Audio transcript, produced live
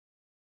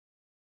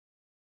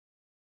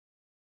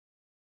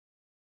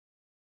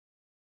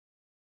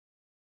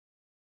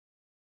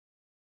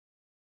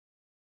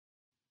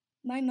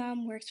My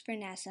mom works for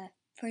NASA,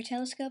 for a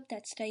telescope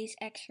that studies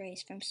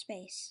X-rays from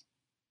space.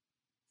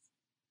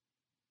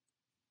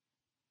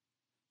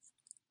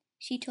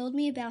 She told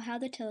me about how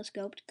the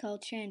telescope,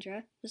 called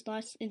Chandra, was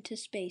launched into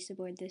space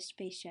aboard this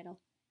Space Shuttle.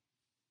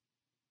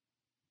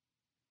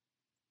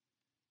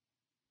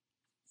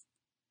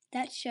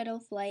 That shuttle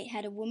flight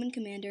had a woman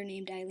commander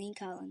named Eileen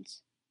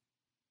Collins.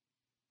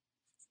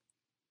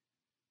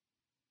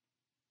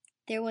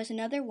 There was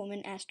another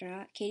woman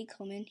astronaut, Katie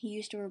Coleman, who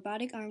used a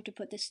robotic arm to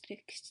put the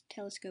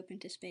telescope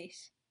into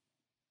space.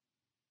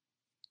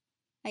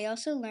 I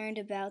also learned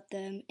about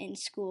them in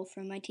school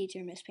from my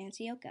teacher, Miss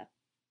Pancioka.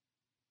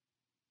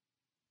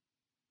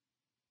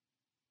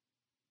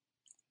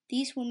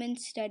 These women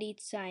studied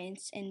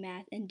science and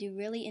math and do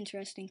really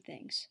interesting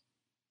things.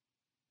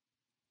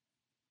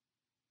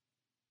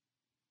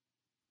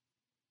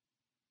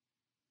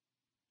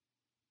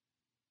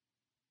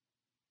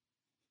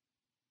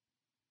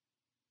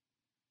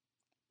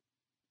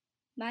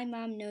 My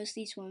mom knows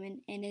these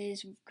women, and it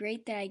is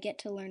great that I get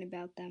to learn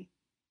about them.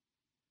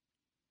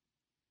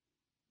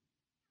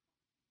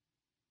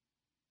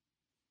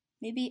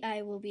 Maybe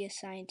I will be a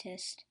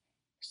scientist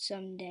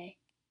someday.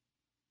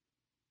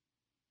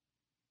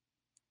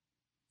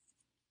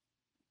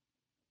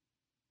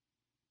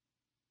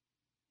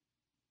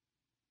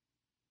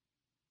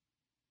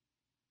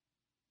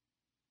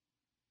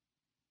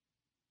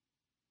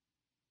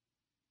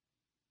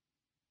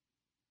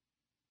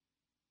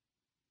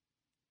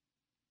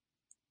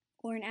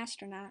 Or an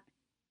astronaut.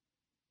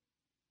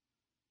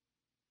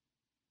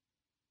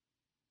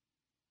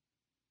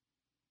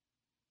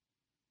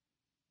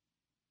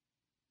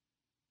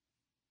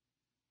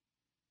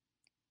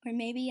 Or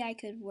maybe I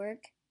could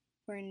work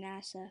for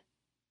NASA,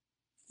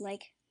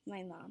 like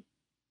my mom.